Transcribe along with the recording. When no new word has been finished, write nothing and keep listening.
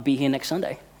Be here next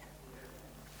Sunday.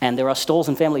 And there are stalls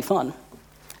and family fun.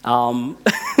 And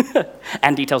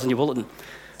details in your bulletin.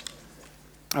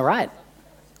 All right.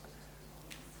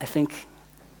 I think,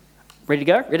 ready to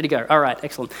go? Ready to go. All right,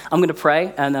 excellent. I'm going to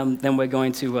pray, and then we're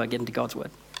going to get into God's word.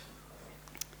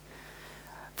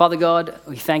 Father God,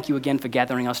 we thank you again for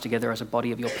gathering us together as a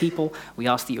body of your people. We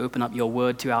ask that you open up your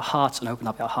word to our hearts and open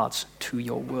up our hearts to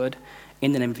your word.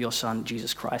 In the name of your Son,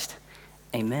 Jesus Christ.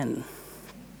 Amen.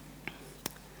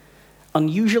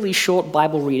 Unusually short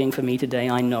Bible reading for me today,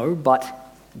 I know, but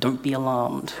don't be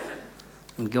alarmed.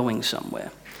 I'm going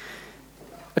somewhere.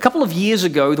 A couple of years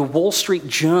ago, the Wall Street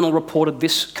Journal reported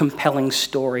this compelling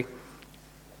story.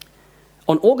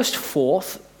 On August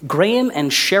 4th, Graham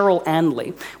and Cheryl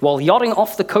Anley, while yachting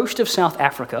off the coast of South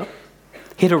Africa,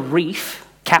 hit a reef,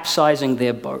 capsizing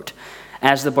their boat.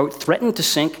 As the boat threatened to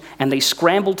sink and they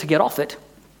scrambled to get off it,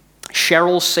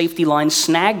 Cheryl's safety line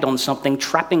snagged on something,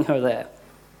 trapping her there.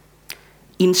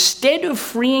 Instead of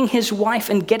freeing his wife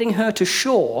and getting her to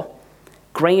shore,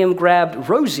 Graham grabbed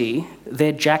Rosie,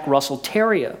 their Jack Russell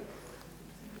Terrier.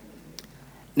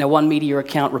 Now, one media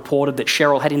account reported that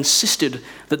Cheryl had insisted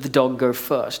that the dog go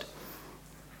first.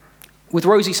 With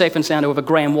Rosie safe and sound, however,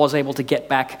 Graham was able to get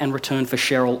back and return for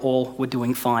Cheryl. All were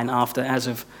doing fine as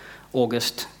of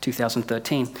August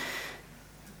 2013.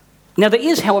 Now, there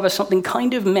is, however, something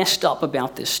kind of messed up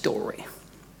about this story.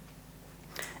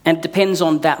 And it depends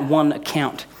on that one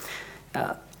account.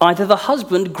 Either the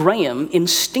husband, Graham,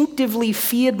 instinctively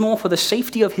feared more for the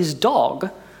safety of his dog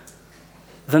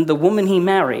than the woman he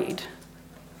married,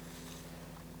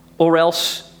 or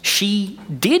else she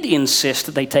did insist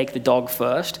that they take the dog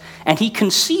first, and he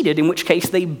conceded, in which case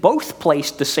they both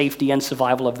placed the safety and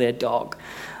survival of their dog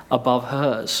above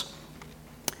hers.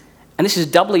 And this is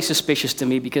doubly suspicious to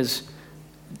me because,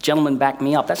 gentlemen, back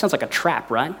me up, that sounds like a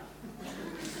trap, right?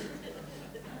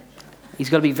 He's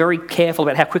got to be very careful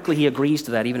about how quickly he agrees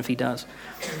to that, even if he does.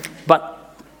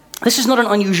 But this is not an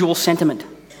unusual sentiment.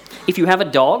 If you have a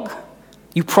dog,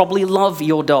 you probably love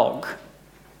your dog.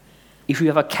 If you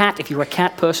have a cat, if you're a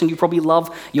cat person, you probably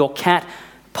love your cat.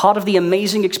 Part of the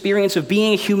amazing experience of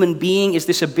being a human being is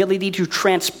this ability to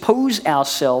transpose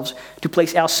ourselves, to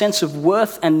place our sense of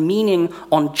worth and meaning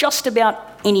on just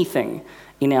about anything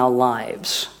in our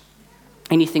lives,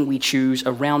 anything we choose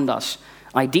around us.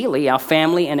 Ideally, our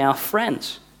family and our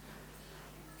friends.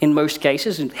 In most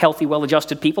cases, healthy,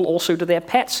 well-adjusted people also to their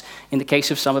pets. In the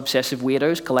case of some obsessive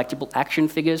weirdos, collectible action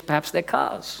figures, perhaps their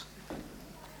cars.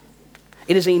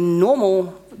 It is a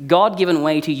normal, God-given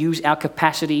way to use our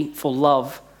capacity for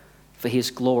love for His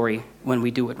glory when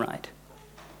we do it right.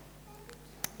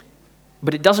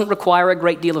 But it doesn't require a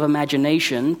great deal of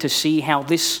imagination to see how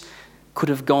this could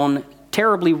have gone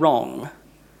terribly wrong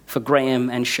for Graham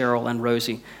and Cheryl and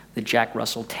Rosie, the Jack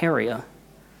Russell Terrier,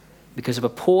 because of a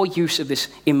poor use of this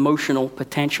emotional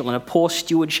potential and a poor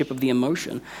stewardship of the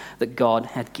emotion that God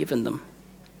had given them.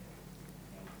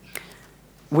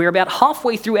 We're about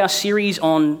halfway through our series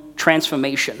on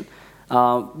transformation.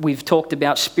 We've talked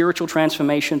about spiritual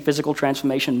transformation, physical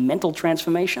transformation, mental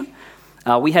transformation.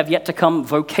 We have yet to come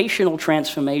vocational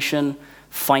transformation,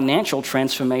 financial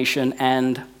transformation,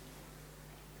 and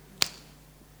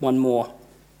one more,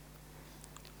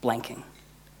 blanking.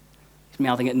 He's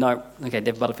mouthing it, no. Okay,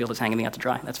 Dave Butterfield is hanging me out to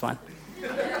dry. That's fine.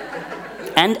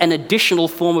 And an additional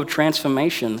form of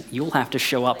transformation you'll have to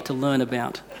show up to learn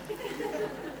about.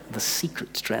 The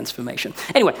secret transformation.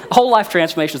 Anyway, whole life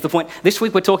transformation is the point. This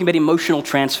week we're talking about emotional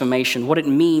transformation, what it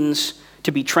means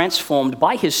to be transformed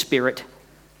by His Spirit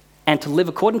and to live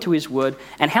according to His Word,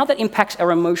 and how that impacts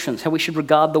our emotions, how we should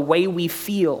regard the way we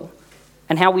feel,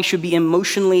 and how we should be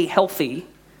emotionally healthy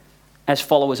as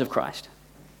followers of Christ.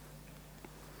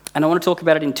 And I want to talk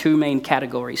about it in two main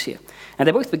categories here. And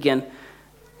they both begin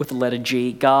with the letter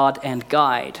G, guard and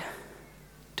guide.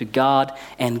 To guard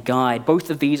and guide. Both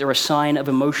of these are a sign of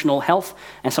emotional health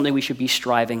and something we should be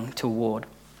striving toward.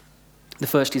 The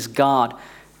first is guard.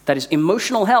 That is,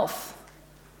 emotional health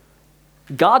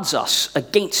guards us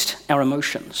against our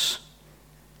emotions.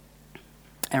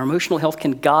 Our emotional health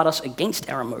can guard us against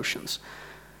our emotions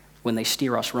when they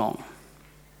steer us wrong.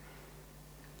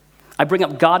 I bring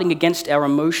up guarding against our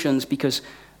emotions because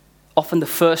often the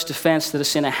first defense that a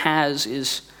sinner has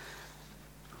is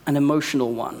an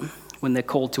emotional one when they're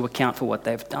called to account for what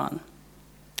they've done.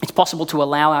 It's possible to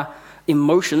allow our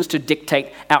emotions to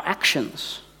dictate our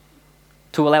actions,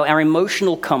 to allow our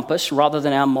emotional compass rather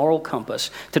than our moral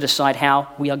compass to decide how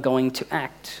we are going to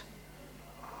act.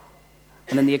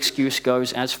 And then the excuse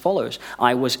goes as follows.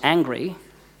 I was angry,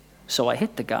 so I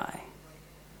hit the guy.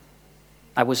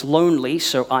 I was lonely,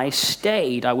 so I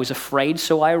stayed. I was afraid,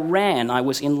 so I ran. I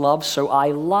was in love, so I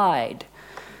lied.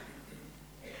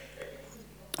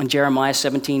 And Jeremiah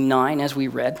 17:9, as we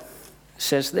read,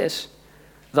 says this: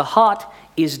 "The heart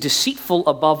is deceitful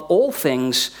above all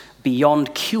things,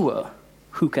 beyond cure.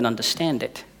 Who can understand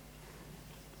it?"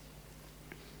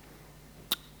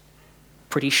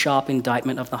 Pretty sharp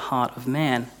indictment of the heart of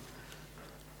man.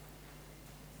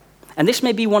 And this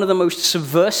may be one of the most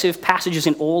subversive passages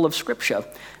in all of Scripture,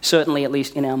 certainly at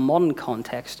least in our modern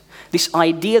context. This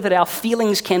idea that our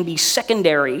feelings can be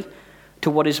secondary to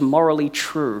what is morally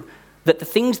true, that the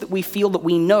things that we feel that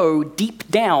we know deep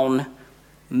down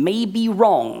may be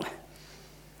wrong,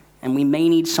 and we may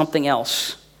need something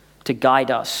else to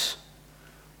guide us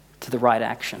to the right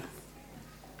action.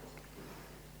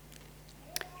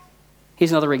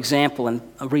 Here's another example, and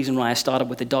a reason why I started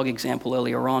with the dog example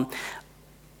earlier on.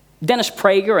 Dennis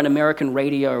Prager, an American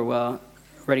radio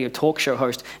talk show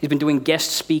host, he's been doing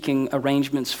guest speaking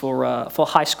arrangements for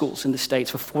high schools in the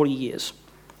States for 40 years.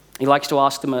 He likes to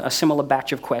ask them a similar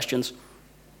batch of questions,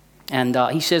 and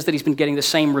he says that he's been getting the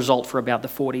same result for about the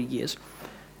 40 years.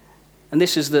 And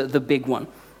this is the big one.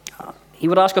 He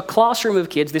would ask a classroom of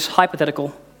kids this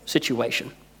hypothetical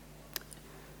situation.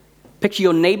 Picture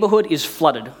your neighborhood is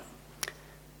flooded.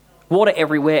 Water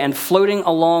everywhere, and floating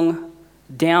along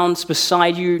down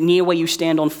beside you, near where you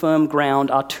stand on firm ground,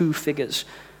 are two figures: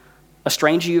 a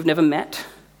stranger you've never met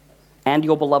and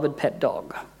your beloved pet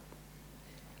dog.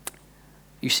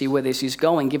 You see where this is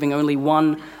going, giving only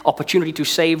one opportunity to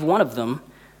save one of them.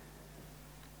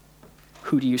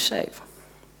 Who do you save?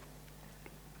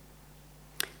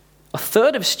 A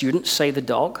third of students say the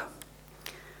dog.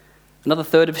 Another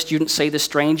third of students say the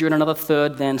stranger, and another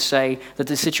third then say that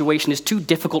the situation is too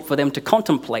difficult for them to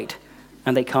contemplate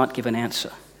and they can't give an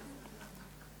answer.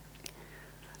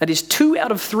 That is 2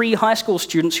 out of 3 high school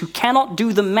students who cannot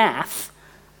do the math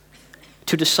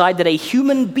to decide that a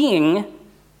human being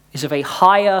is of a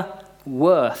higher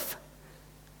worth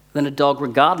than a dog,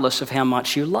 regardless of how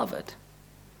much you love it.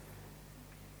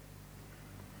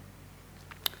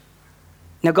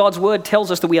 Now, God's word tells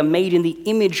us that we are made in the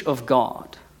image of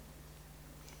God,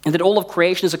 and that all of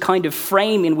creation is a kind of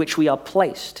frame in which we are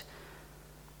placed.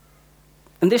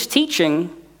 And this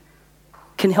teaching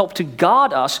can help to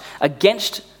guard us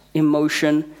against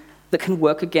emotion that can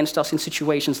work against us in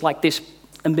situations like this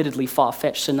admittedly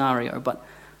far-fetched scenario, but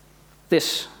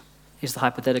this is the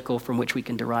hypothetical from which we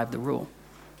can derive the rule.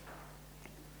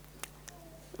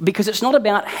 Because it's not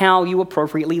about how you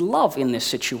appropriately love in this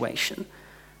situation.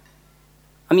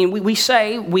 I mean, we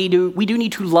say we do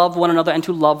need to love one another and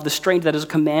to love the stranger. That is a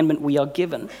commandment we are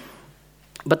given.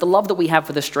 But the love that we have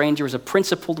for the stranger is a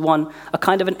principled one, a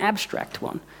kind of an abstract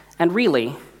one. And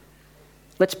really,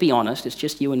 let's be honest, it's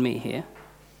just you and me here.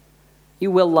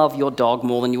 You will love your dog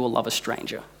more than you will love a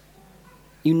stranger.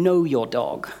 You know your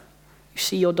dog. You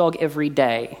see your dog every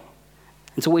day.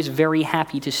 It's always very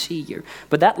happy to see you.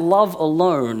 But that love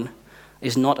alone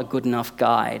is not a good enough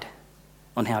guide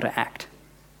on how to act.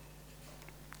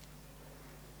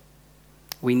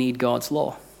 We need God's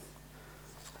law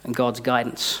and God's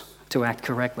guidance to act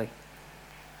correctly.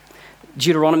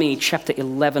 Deuteronomy chapter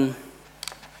 11,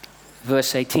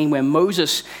 verse 18, where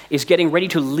Moses is getting ready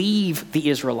to leave the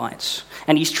Israelites,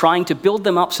 and he's trying to build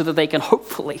them up so that they can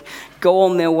hopefully go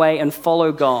on their way and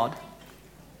follow God,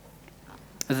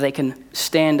 that they can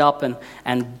stand up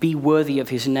and be worthy of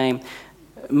his name.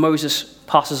 Moses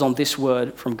passes on this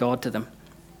word from God to them.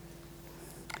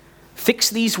 Fix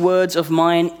these words of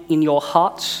mine in your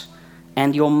hearts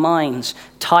and your minds.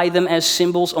 Tie them as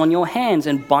symbols on your hands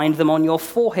and bind them on your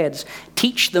foreheads.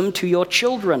 Teach them to your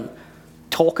children.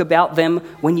 Talk about them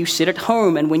when you sit at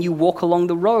home and when you walk along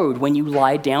the road, when you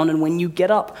lie down and when you get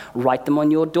up. Write them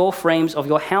on your door frames of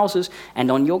your houses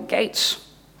and on your gates.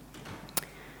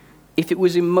 If it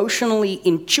was emotionally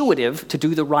intuitive to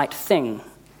do the right thing,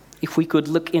 if we could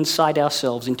look inside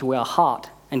ourselves into our heart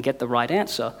and get the right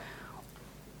answer,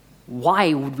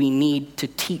 why would we need to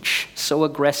teach so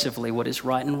aggressively what is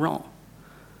right and wrong?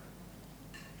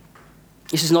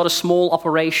 This is not a small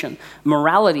operation.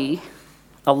 Morality,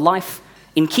 a life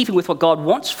in keeping with what God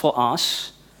wants for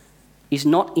us, is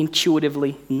not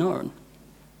intuitively known.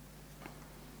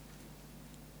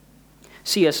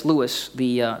 C.S. Lewis,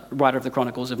 the writer of the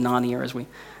Chronicles of Narnia, as we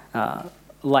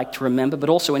like to remember, but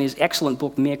also in his excellent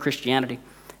book, Mere Christianity,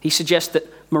 he suggests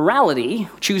that morality,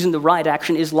 choosing the right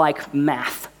action, is like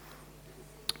math.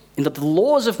 In that the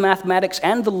laws of mathematics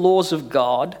and the laws of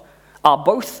God are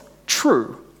both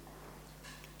true,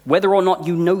 whether or not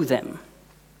you know them.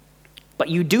 But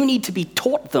you do need to be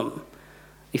taught them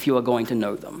if you are going to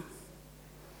know them.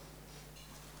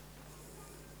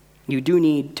 You do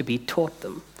need to be taught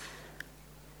them.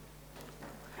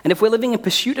 And if we're living in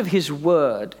pursuit of his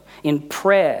word, in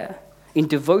prayer, in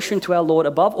devotion to our Lord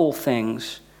above all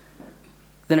things,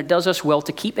 then it does us well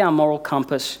to keep our moral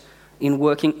compass in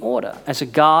working order as a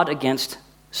guard against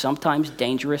sometimes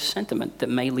dangerous sentiment that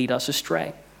may lead us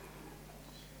astray.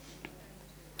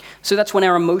 So that's when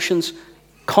our emotions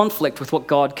conflict with what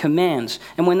God commands.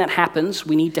 And when that happens,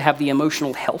 we need to have the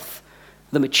emotional health,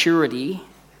 the maturity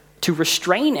to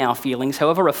restrain our feelings,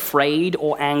 however afraid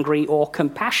or angry or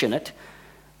compassionate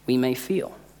we may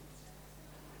feel.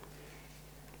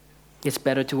 It's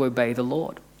better to obey the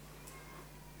Lord.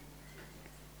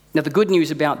 Now, the good news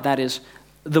about that is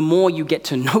the more you get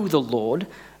to know the Lord,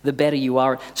 the better you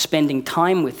are at spending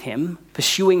time with him,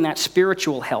 pursuing that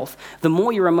spiritual health, the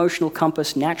more your emotional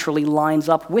compass naturally lines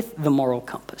up with the moral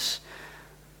compass,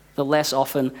 the less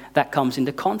often that comes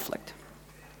into conflict.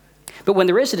 But when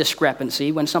there is a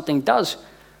discrepancy, when something does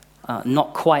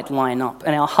not quite line up,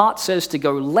 and our heart says to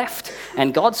go left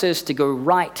and God says to go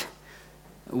right,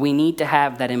 we need to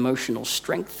have that emotional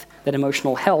strength, that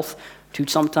emotional health to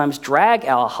sometimes drag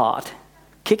our heart,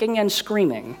 kicking and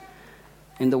screaming,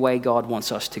 in the way God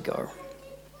wants us to go.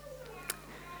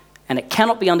 And it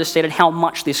cannot be understated how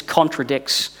much this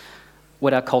contradicts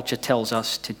what our culture tells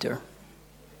us to do.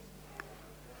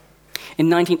 In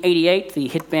 1988, the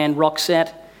hit band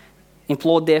Roxette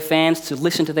implored their fans to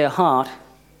listen to their heart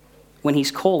when he's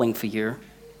calling for you.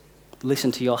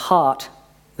 Listen to your heart.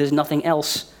 There's nothing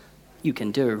else you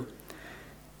can do.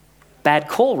 Bad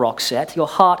call, Roxette. Your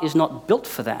heart is not built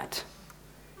for that.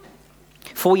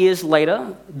 4 years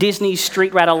later, Disney's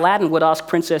street rat Aladdin would ask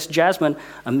Princess Jasmine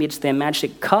amidst their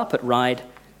magic carpet ride,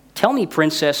 "Tell me,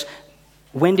 princess,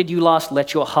 when did you last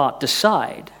let your heart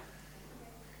decide?"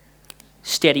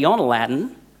 Steady on,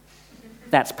 Aladdin.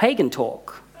 That's pagan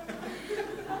talk.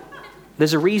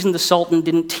 There's a reason the Sultan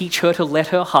didn't teach her to let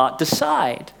her heart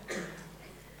decide.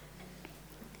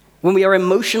 When we are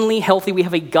emotionally healthy, we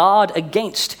have a guard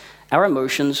against our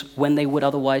emotions when they would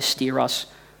otherwise steer us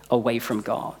away from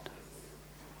God.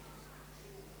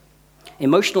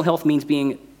 Emotional health means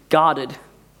being guarded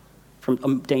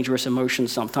from dangerous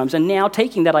emotions sometimes, and now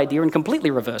taking that idea and completely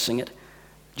reversing it,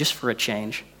 just for a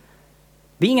change.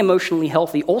 Being emotionally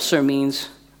healthy also means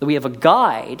that we have a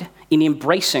guide in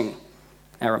embracing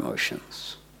our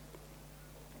emotions.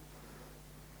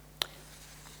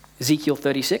 Ezekiel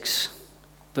 36,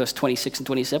 verse 26 and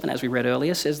 27, as we read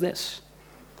earlier, says this: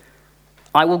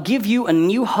 "I will give you a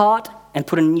new heart and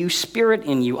put a new spirit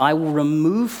in you. I will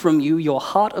remove from you your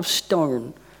heart of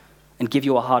stone and give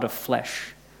you a heart of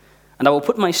flesh. And I will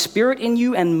put my spirit in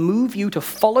you and move you to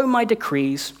follow my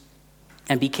decrees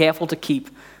and be careful to keep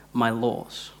my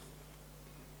laws."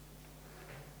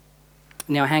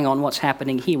 Now hang on, what's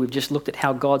happening here? We've just looked at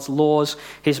how God's laws,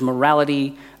 his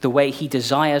morality, the way he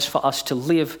desires for us to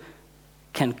live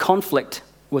can conflict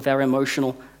with our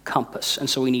emotional compass. And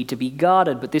so we need to be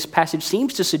guarded. But this passage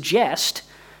seems to suggest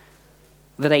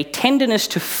that a tenderness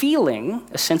to feeling,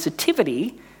 a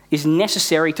sensitivity, is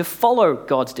necessary to follow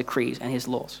God's decrees and his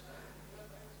laws.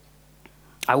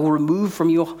 I will remove from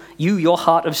you your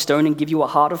heart of stone and give you a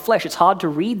heart of flesh. It's hard to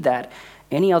read that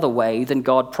any other way than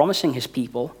God promising his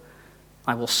people,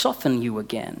 I will soften you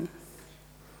again.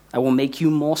 I will make you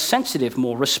more sensitive,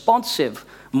 more responsive,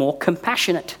 more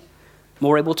compassionate,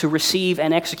 more able to receive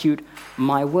and execute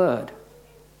my word.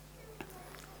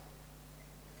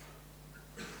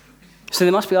 So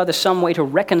there must be either some way to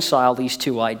reconcile these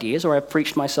two ideas, or I've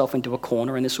preached myself into a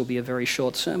corner and this will be a very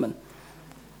short sermon.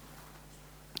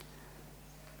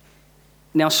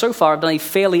 Now, so far, I've done a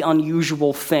fairly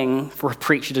unusual thing for a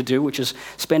preacher to do, which is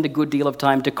spend a good deal of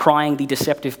time decrying the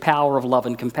deceptive power of love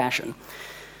and compassion.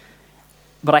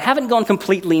 But I haven't gone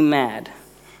completely mad.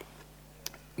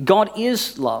 God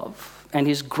is love, and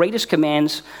his greatest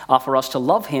commands are for us to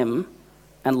love him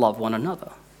and love one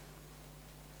another.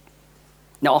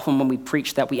 Now, often when we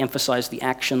preach that, we emphasize the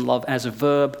action love as a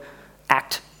verb,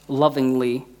 act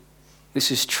lovingly.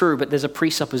 This is true, but there's a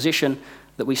presupposition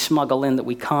that we smuggle in that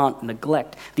we can't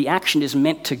neglect. The action is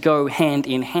meant to go hand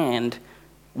in hand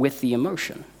with the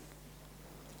emotion.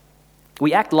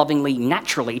 We act lovingly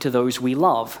naturally to those we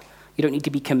love. You don't need to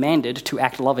be commanded to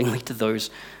act lovingly to those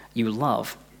you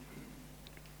love.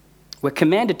 We're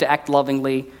commanded to act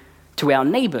lovingly to our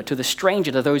neighbor, to the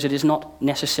stranger, to those it is not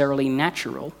necessarily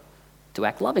natural to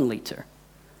act lovingly to,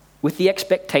 with the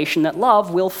expectation that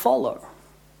love will follow.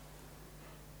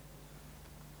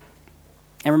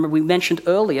 And remember, we mentioned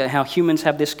earlier how humans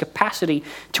have this capacity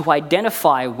to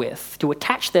identify with, to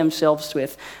attach themselves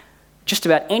with just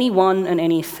about anyone and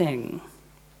anything,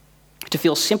 to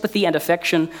feel sympathy and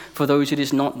affection for those it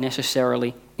is not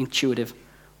necessarily intuitive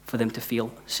for them to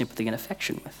feel sympathy and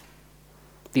affection with.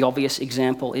 The obvious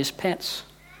example is pets.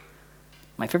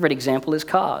 My favorite example is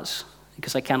cars.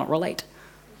 because I cannot relate.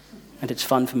 And it's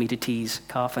fun for me to tease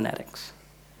car fanatics.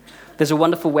 There's a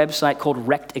wonderful website called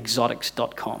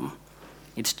wreckedexotics.com.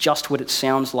 It's just what it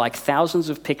sounds like. Thousands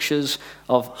of pictures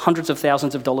of hundreds of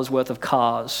thousands of dollars worth of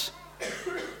cars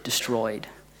destroyed.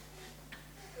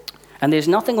 And there's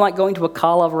nothing like going to a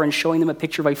car lover and showing them a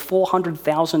picture of a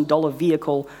 $400,000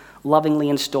 vehicle lovingly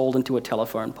installed into a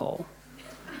telephone pole.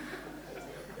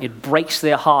 It breaks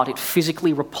their heart. It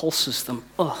physically repulses them.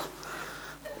 Ugh.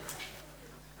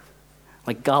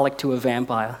 Like garlic to a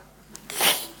vampire.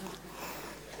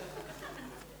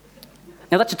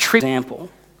 Now that's a trivial example,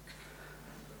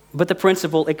 but the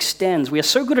principle extends. We are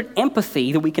so good at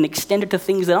empathy that we can extend it to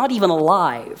things that aren't even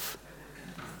alive.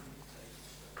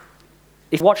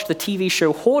 If you watched the TV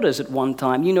show Hoarders at one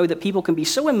time, you know that people can be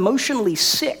so emotionally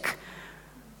sick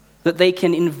that they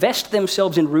can invest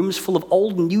themselves in rooms full of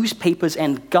old newspapers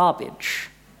and garbage.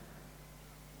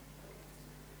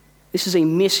 This is a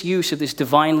misuse of this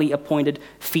divinely appointed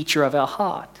feature of our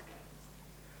heart.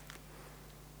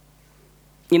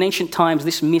 In ancient times,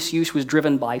 this misuse was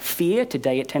driven by fear.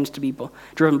 Today, it tends to be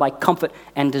driven by comfort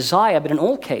and desire. But in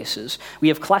all cases, we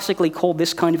have classically called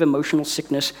this kind of emotional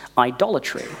sickness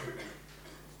idolatry.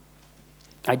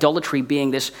 Idolatry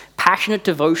being this passionate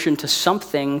devotion to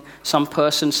something, some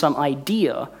person, some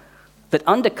idea that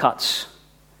undercuts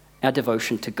our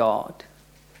devotion to God.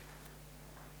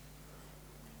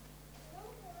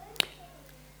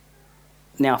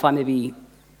 Now, if I may be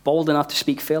bold enough to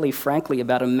speak fairly frankly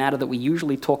about a matter that we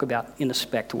usually talk about in a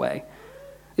spect way,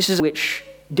 this is which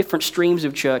different streams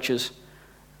of churches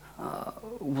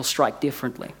will strike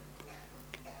differently.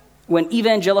 When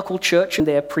evangelical church and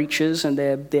their preachers and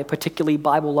their particularly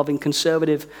Bible-loving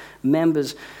conservative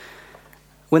members,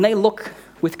 when they look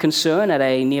with concern at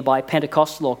a nearby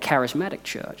Pentecostal or charismatic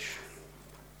church,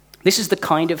 this is the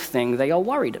kind of thing they are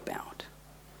worried about.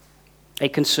 A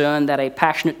concern that a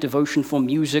passionate devotion for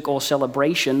music or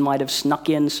celebration might have snuck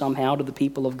in somehow to the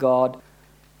people of God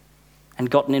and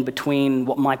gotten in between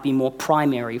what might be more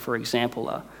primary, for example,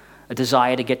 a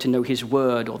desire to get to know his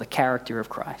word or the character of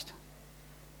Christ.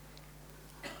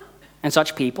 And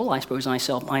such people, I suppose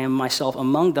I am myself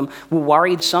among them, will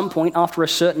worry at some point after a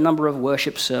certain number of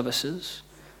worship services,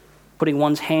 putting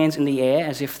one's hands in the air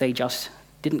as if they just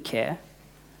didn't care.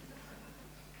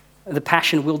 The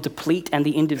passion will deplete and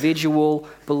the individual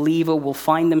believer will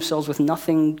find themselves with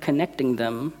nothing connecting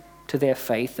them to their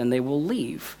faith, and they will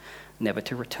leave, never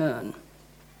to return.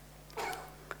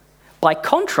 By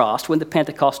contrast, when the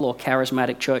Pentecostal or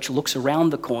charismatic church looks around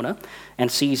the corner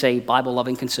and sees a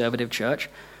Bible-loving conservative church,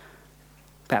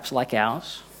 perhaps like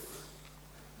ours,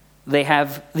 they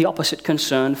have the opposite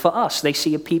concern for us. They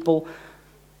see a people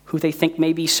who they think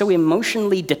may be so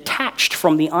emotionally detached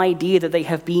from the idea that they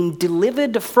have been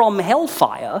delivered from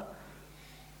hellfire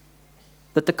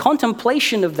that the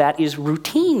contemplation of that is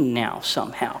routine now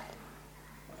somehow.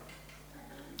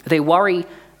 They worry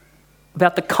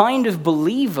about the kind of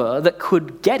believer that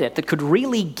could get it, that could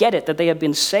really get it, that they have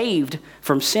been saved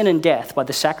from sin and death by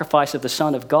the sacrifice of the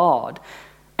Son of God,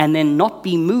 and then not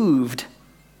be moved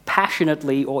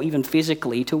passionately or even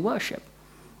physically to worship.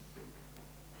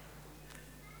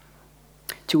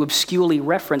 To obscurely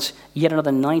reference yet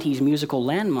another 90s musical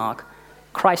landmark,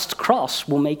 Christ's cross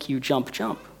will make you jump,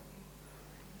 jump.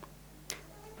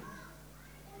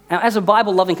 Now, as a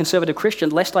Bible-loving conservative Christian,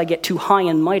 lest I get too high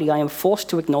and mighty, I am forced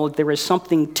to acknowledge there is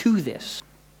something to this.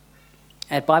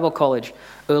 At Bible college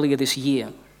earlier this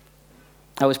year,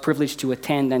 I was privileged to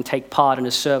attend and take part in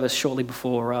a service shortly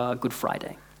before Good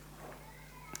Friday.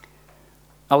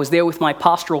 I was there with my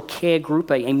pastoral care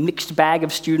group, a mixed bag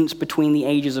of students between the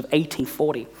ages of 18 and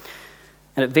 40,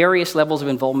 and at various levels of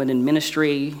involvement in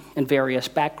ministry and various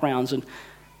backgrounds. And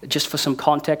just for some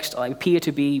context, I appear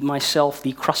to be myself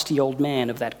the crusty old man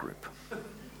of that group.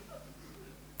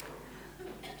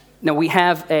 Now we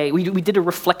did a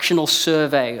reflectional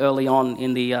survey early on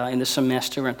in the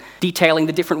semester, and detailing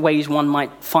the different ways one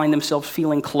might find themselves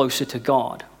feeling closer to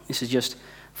God. This is just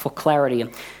for clarity.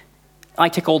 And I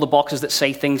tick all the boxes that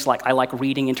say things like, I like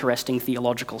reading interesting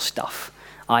theological stuff.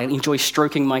 I enjoy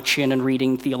stroking my chin and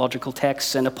reading theological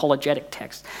texts and apologetic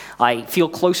texts. I feel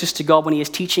closest to God when he is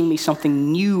teaching me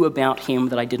something new about him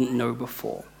that I didn't know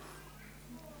before.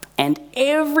 And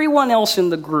everyone else in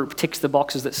the group ticks the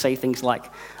boxes that say things like,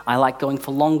 I like going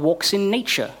for long walks in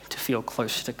nature to feel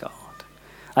close to God.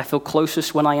 I feel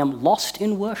closest when I am lost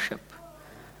in worship.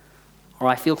 Or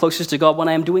I feel closest to God when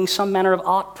I am doing some manner of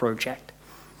art project.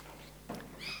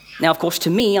 Now, of course, to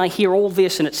me, I hear all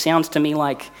this and it sounds to me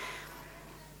like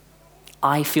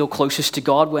I feel closest to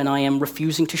God when I am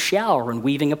refusing to shower and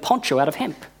weaving a poncho out of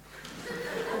hemp.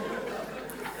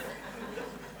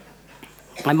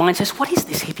 My mind says, what is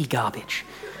this hippie garbage?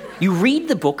 You read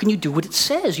the book and you do what it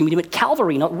says. You meet him at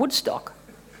Calvary, not Woodstock.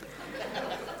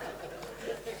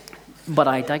 But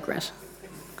I digress.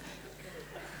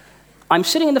 I'm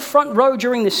sitting in the front row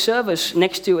during this service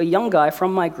next to a young guy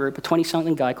from my group, a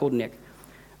 20-something guy called Nick.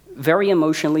 Very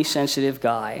emotionally sensitive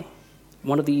guy.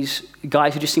 One of these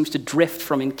guys who just seems to drift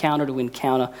from encounter to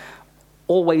encounter,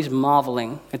 always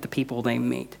marveling at the people they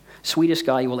meet. Sweetest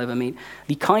guy you will ever meet.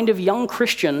 The kind of young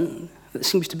Christian that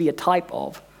seems to be a type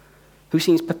of, who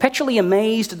seems perpetually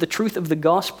amazed at the truth of the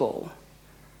gospel,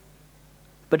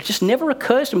 but it just never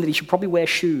occurs to him that he should probably wear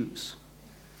shoes.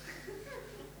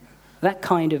 That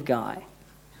kind of guy.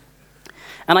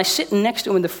 And I sit next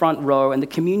to him in the front row, and the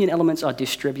communion elements are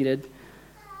distributed,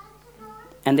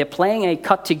 and they're playing a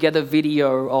cut-together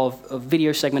video of a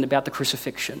video segment about the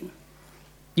crucifixion,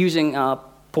 using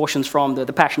portions from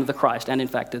the Passion of the Christ and, in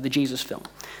fact, the Jesus film.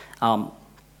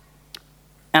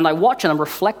 And I watch, and I'm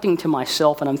reflecting to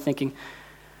myself, and I'm thinking,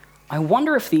 I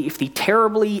wonder if the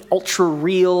terribly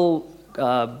ultra-real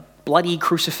bloody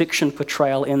crucifixion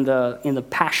portrayal in the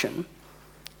Passion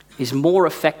is more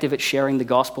effective at sharing the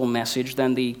gospel message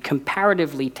than the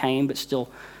comparatively tame but still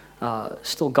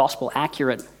gospel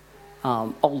accurate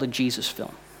older Jesus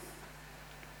film.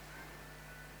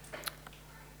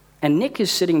 And Nick is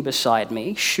sitting beside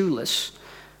me, shoeless,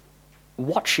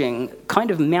 watching, kind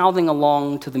of mouthing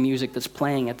along to the music that's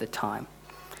playing at the time.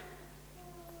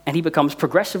 And he becomes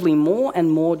progressively more and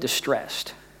more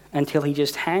distressed until he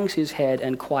just hangs his head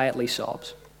and quietly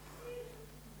sobs.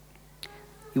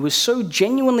 He was so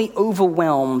genuinely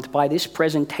overwhelmed by this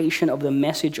presentation of the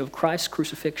message of Christ's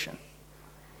crucifixion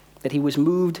that he was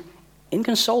moved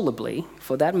inconsolably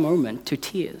for that moment to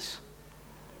tears.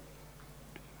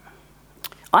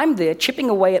 I'm there chipping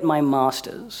away at my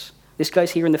master's. This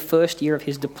guy's here in the first year of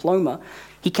his diploma.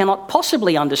 He cannot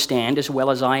possibly understand as well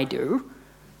as I do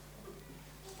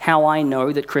how I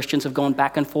know that Christians have gone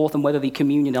back and forth and whether the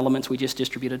communion elements we just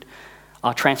distributed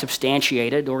are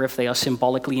transubstantiated or if they are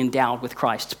symbolically endowed with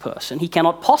Christ's person. He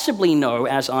cannot possibly know,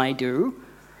 as I do,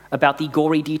 about the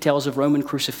gory details of Roman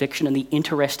crucifixion and the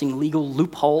interesting legal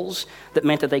loopholes that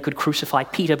meant that they could crucify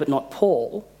Peter but not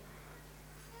Paul.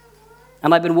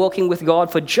 And I've been walking with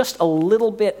God for just a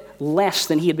little bit less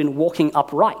than he had been walking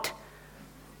upright.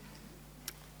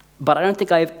 But I don't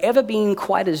think I've ever been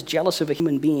quite as jealous of a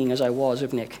human being as I was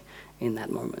of Nick in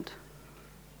that moment.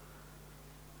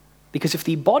 Because if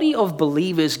the body of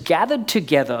believers gathered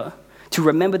together to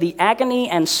remember the agony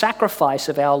and sacrifice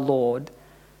of our Lord,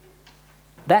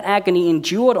 that agony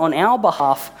endured on our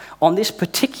behalf on this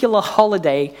particular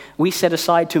holiday we set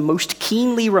aside to most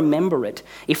keenly remember it,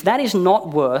 if that is not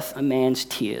worth a man's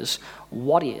tears,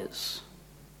 what is?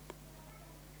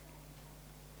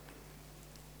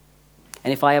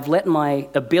 And if I have let my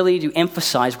ability to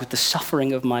emphasize with the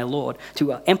suffering of my Lord, to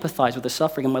empathize with the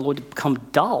suffering of my Lord to become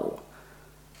dull,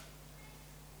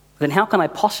 then how can I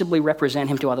possibly represent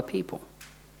him to other people?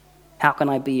 How can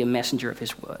I be a messenger of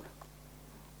his word?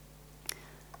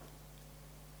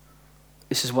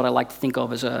 This is what I like to think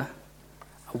of as a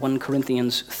 1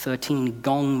 Corinthians 13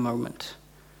 gong moment.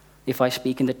 If I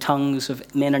speak in the tongues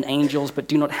of men and angels but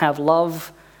do not have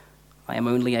love, I am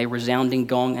only a resounding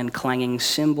gong and clanging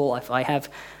cymbal. If I have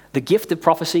the gift of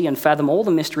prophecy and fathom all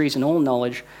the mysteries and all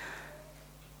knowledge,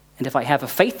 and if I have a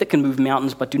faith that can move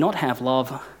mountains but do not have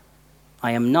love,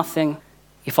 I am nothing.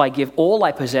 If I give all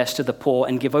I possess to the poor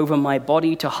and give over my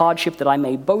body to hardship that I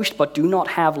may boast but do not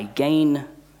have, I gain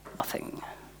nothing.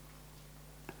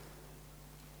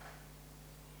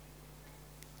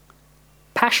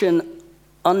 Passion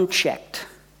unchecked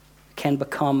can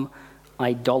become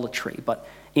idolatry, but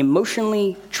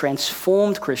emotionally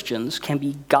transformed Christians can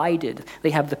be guided. They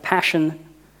have the passion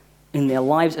in their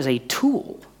lives as a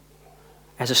tool,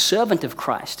 as a servant of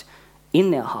Christ in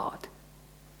their heart.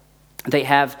 They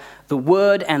have the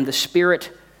Word and the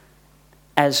Spirit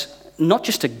as not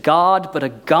just a guard, but a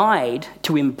guide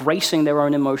to embracing their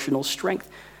own emotional strength,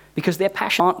 because their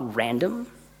passions aren't random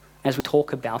as we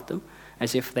talk about them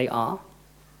as if they are.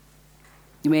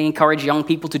 You may encourage young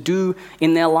people to do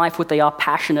in their life what they are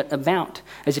passionate about,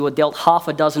 as you were dealt half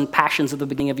a dozen passions at the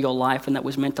beginning of your life and that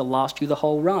was meant to last you the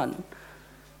whole run.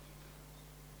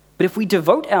 But if we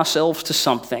devote ourselves to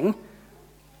something,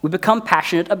 we become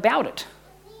passionate about it.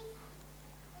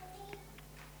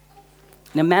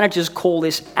 Now, managers call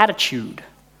this attitude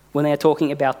when they are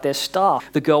talking about their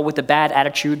staff. The girl with the bad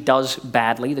attitude does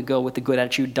badly. The girl with the good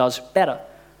attitude does better.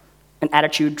 And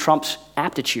attitude trumps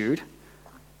aptitude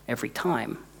every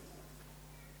time.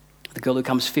 The girl who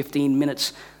comes 15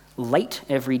 minutes late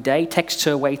every day, texts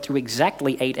her way through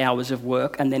exactly 8 hours of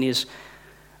work, and then is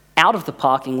out of the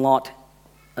parking lot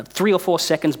 3 or 4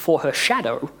 seconds before her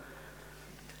shadow,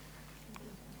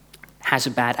 has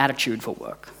a bad attitude for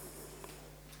work.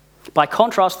 By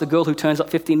contrast, the girl who turns up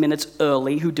 15 minutes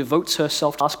early, who devotes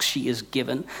herself to tasks she is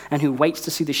given, and who waits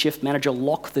to see the shift manager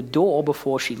lock the door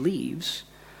before she leaves,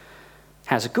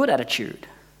 has a good attitude.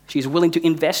 She's willing to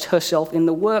invest herself in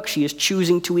the work. She is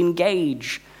choosing to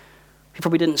engage. She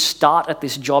probably didn't start at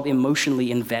this job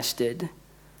emotionally invested.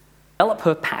 Develop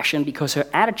her passion because her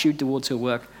attitude towards her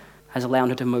work has allowed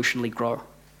her to emotionally grow.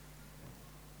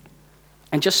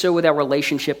 And just so with our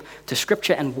relationship to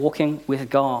Scripture and walking with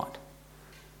God.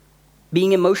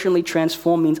 Being emotionally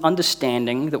transformed means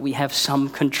understanding that we have some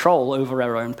control over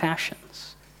our own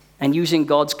passions. And using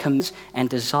God's commands and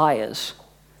desires,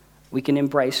 we can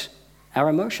embrace our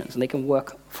emotions and they can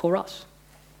work for us.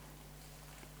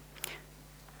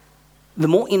 The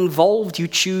more involved you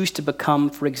choose to become,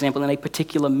 for example, in a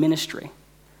particular ministry,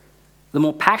 the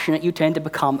more passionate you tend to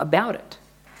become about it.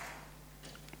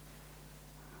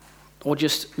 Or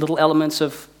just little elements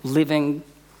of living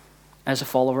as a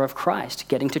follower of Christ,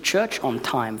 getting to church on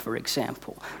time, for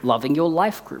example, loving your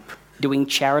life group, doing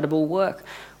charitable work,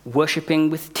 worshiping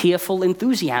with tearful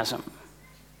enthusiasm.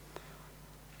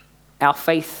 Our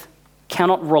faith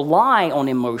cannot rely on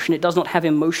emotion. It does not have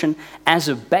emotion as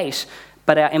a base,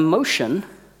 but our emotion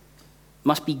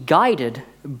must be guided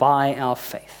by our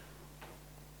faith.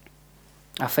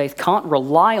 Our faith can't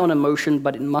rely on emotion,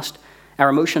 but our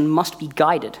emotion must be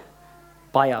guided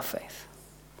by our faith.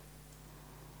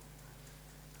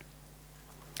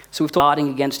 So we've talked about guarding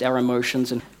against our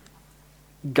emotions and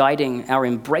guiding our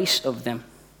embrace of them.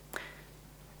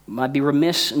 I'd be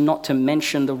remiss not to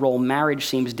mention the role marriage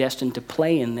seems destined to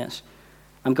play in this.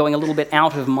 I'm going a little bit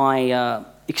out of my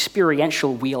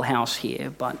experiential wheelhouse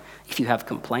here, but if you have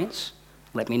complaints,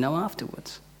 let me know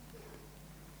afterwards.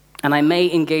 And I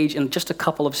may engage in just a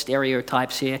couple of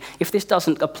stereotypes here. If this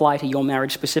doesn't apply to your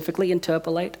marriage specifically,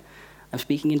 interpolate. I'm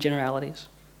speaking in generalities.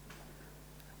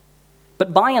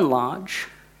 But by and large,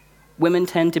 women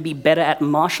tend to be better at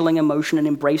marshalling emotion and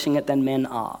embracing it than men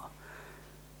are.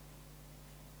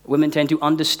 Women tend to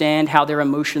understand how their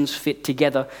emotions fit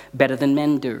together better than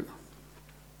men do.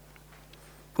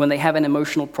 When they have an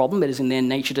emotional problem, it is in their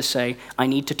nature to say, I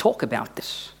need to talk about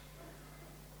this.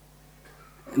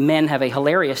 Men have a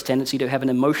hilarious tendency to have an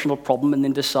emotional problem and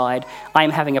then decide, I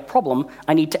am having a problem,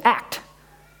 I need to act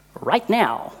right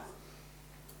now.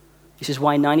 This is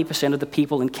why 90% of the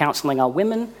people in counseling are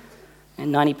women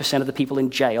and 90% of the people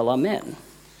in jail are men.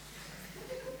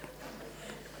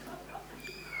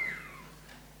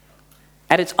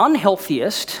 At its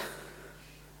unhealthiest,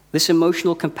 this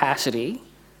emotional capacity,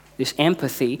 this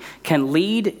empathy, can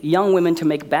lead young women to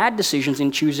make bad decisions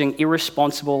in choosing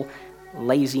irresponsible,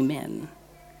 lazy men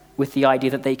with the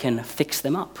idea that they can fix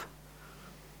them up.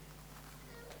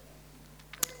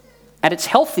 At its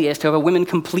healthiest, however, women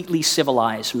completely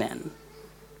civilize men.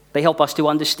 They help us to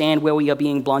understand where we are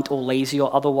being blunt or lazy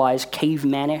or otherwise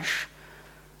cavemanish.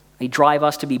 They drive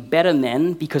us to be better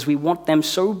men because we want them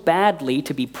so badly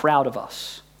to be proud of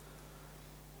us.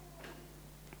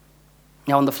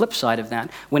 Now, on the flip side of that,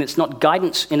 when it's not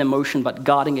guidance in emotion but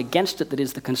guarding against it that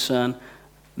is the concern,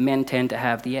 men tend to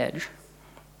have the edge.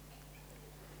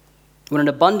 When an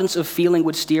abundance of feeling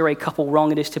would steer a couple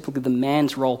wrong, it is typically the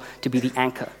man's role to be the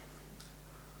anchor.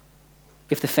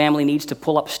 If the family needs to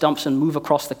pull up stumps and move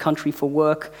across the country for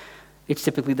work, it's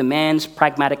typically the man's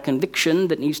pragmatic conviction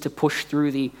that needs to push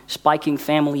through the spiking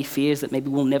family fears that maybe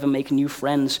we'll never make new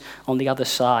friends on the other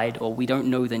side or we don't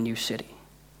know the new city.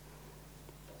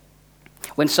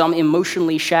 When some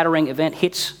emotionally shattering event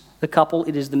hits the couple,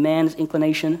 it is the man's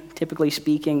inclination, typically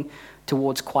speaking,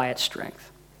 towards quiet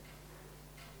strength.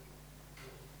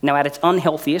 Now, at its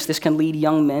unhealthiest, this can lead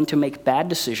young men to make bad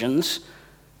decisions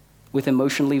with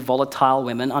emotionally volatile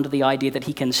women under the idea that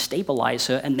he can stabilize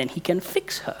her and then he can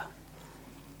fix her.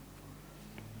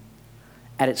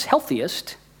 At its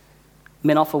healthiest,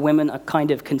 men offer women a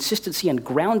kind of consistency and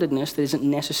groundedness that isn't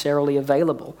necessarily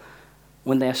available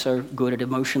when they're so good at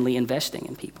emotionally investing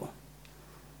in people.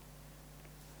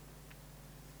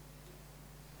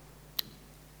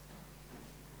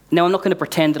 Now, I'm not going to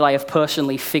pretend that I have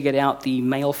personally figured out the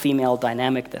male-female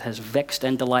dynamic that has vexed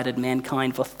and delighted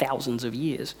mankind for thousands of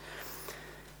years.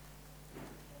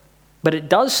 But it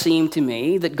does seem to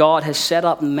me that God has set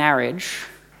up marriage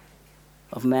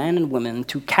of man and women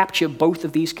to capture both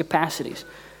of these capacities.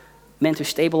 Men to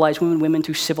stabilize women, women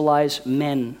to civilize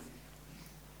men.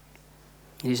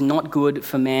 It is not good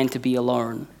for man to be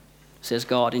alone, says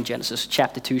God in Genesis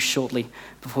chapter 2, shortly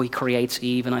before he creates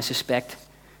Eve, and I suspect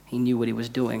he knew what he was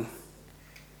doing.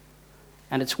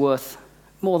 And it's worth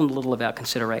more than a little of our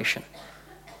consideration.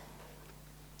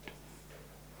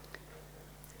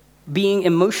 Being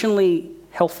emotionally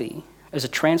healthy as a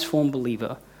transformed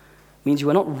believer means you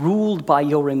are not ruled by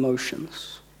your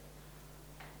emotions.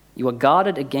 You are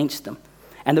guarded against them.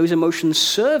 And those emotions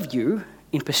serve you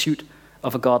in pursuit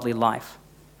of a godly life.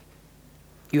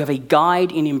 You have a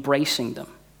guide in embracing them.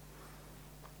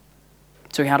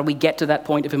 So how do we get to that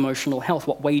point of emotional health?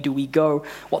 What way do we go?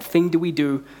 What thing do we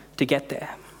do to get there?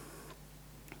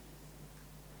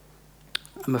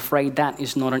 I'm afraid that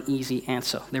is not an easy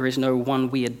answer. There is no one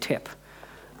weird tip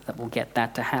that will get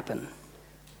that to happen.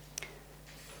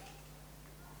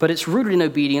 But it's rooted in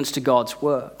obedience to God's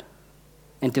word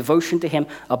and devotion to him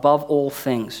above all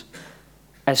things.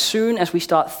 As soon as we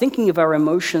start thinking of our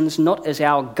emotions not as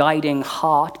our guiding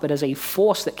heart, but as a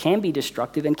force that can be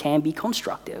destructive and can be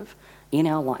constructive in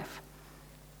our life,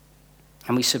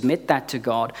 and we submit that to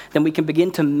God, then we can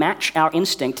begin to match our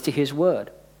instinct to his word,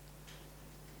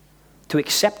 to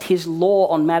accept his law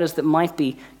on matters that might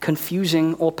be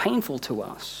confusing or painful to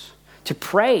us, to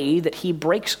pray that he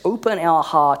breaks open our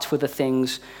hearts for the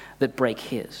things that break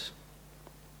his.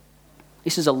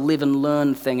 This is a live and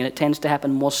learn thing, and it tends to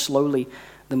happen more slowly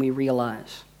than we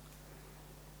realize.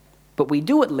 But we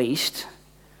do at least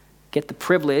get the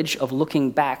privilege of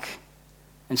looking back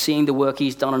and seeing the work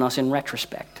he's done on us in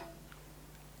retrospect.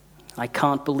 I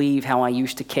can't believe how I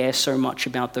used to care so much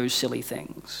about those silly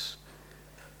things.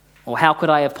 Or how could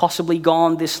I have possibly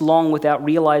gone this long without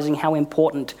realizing how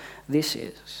important this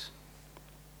is?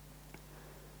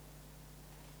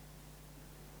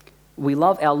 We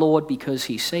love our Lord because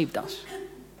he saved us.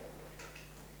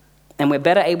 And we're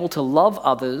better able to love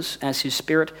others as his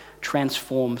Spirit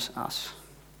transforms us.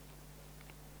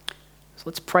 So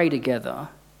let's pray together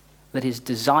that his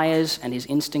desires and his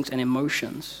instincts and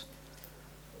emotions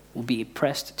will be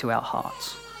pressed to our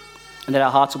hearts, and that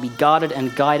our hearts will be guarded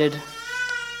and guided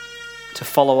to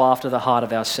follow after the heart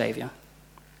of our Savior.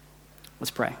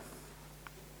 Let's pray.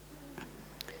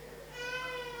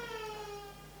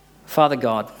 Father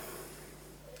God,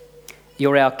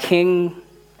 you're our King,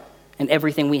 and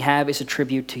everything we have is a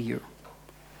tribute to you.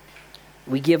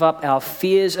 We give up our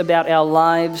fears about our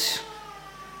lives,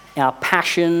 our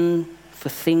passion for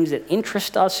things that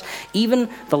interest us, even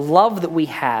the love that we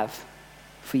have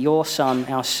for your Son,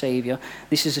 our Savior.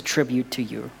 This is a tribute to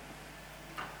you.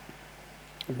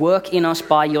 Work in us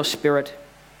by your Spirit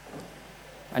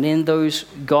and in those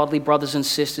godly brothers and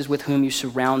sisters with whom you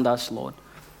surround us, Lord,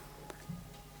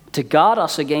 to guard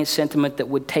us against sentiment that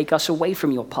would take us away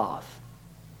from your path,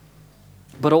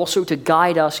 but also to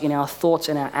guide us in our thoughts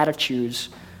and our attitudes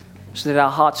so that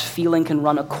our heart's feeling can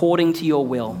run according to your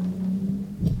will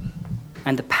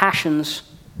and the passions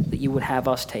that you would have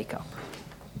us take up.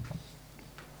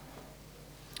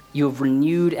 You have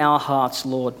renewed our hearts,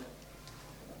 Lord.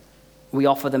 We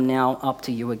offer them now up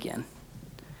to you again.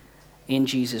 In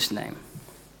Jesus' name,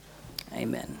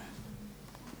 amen.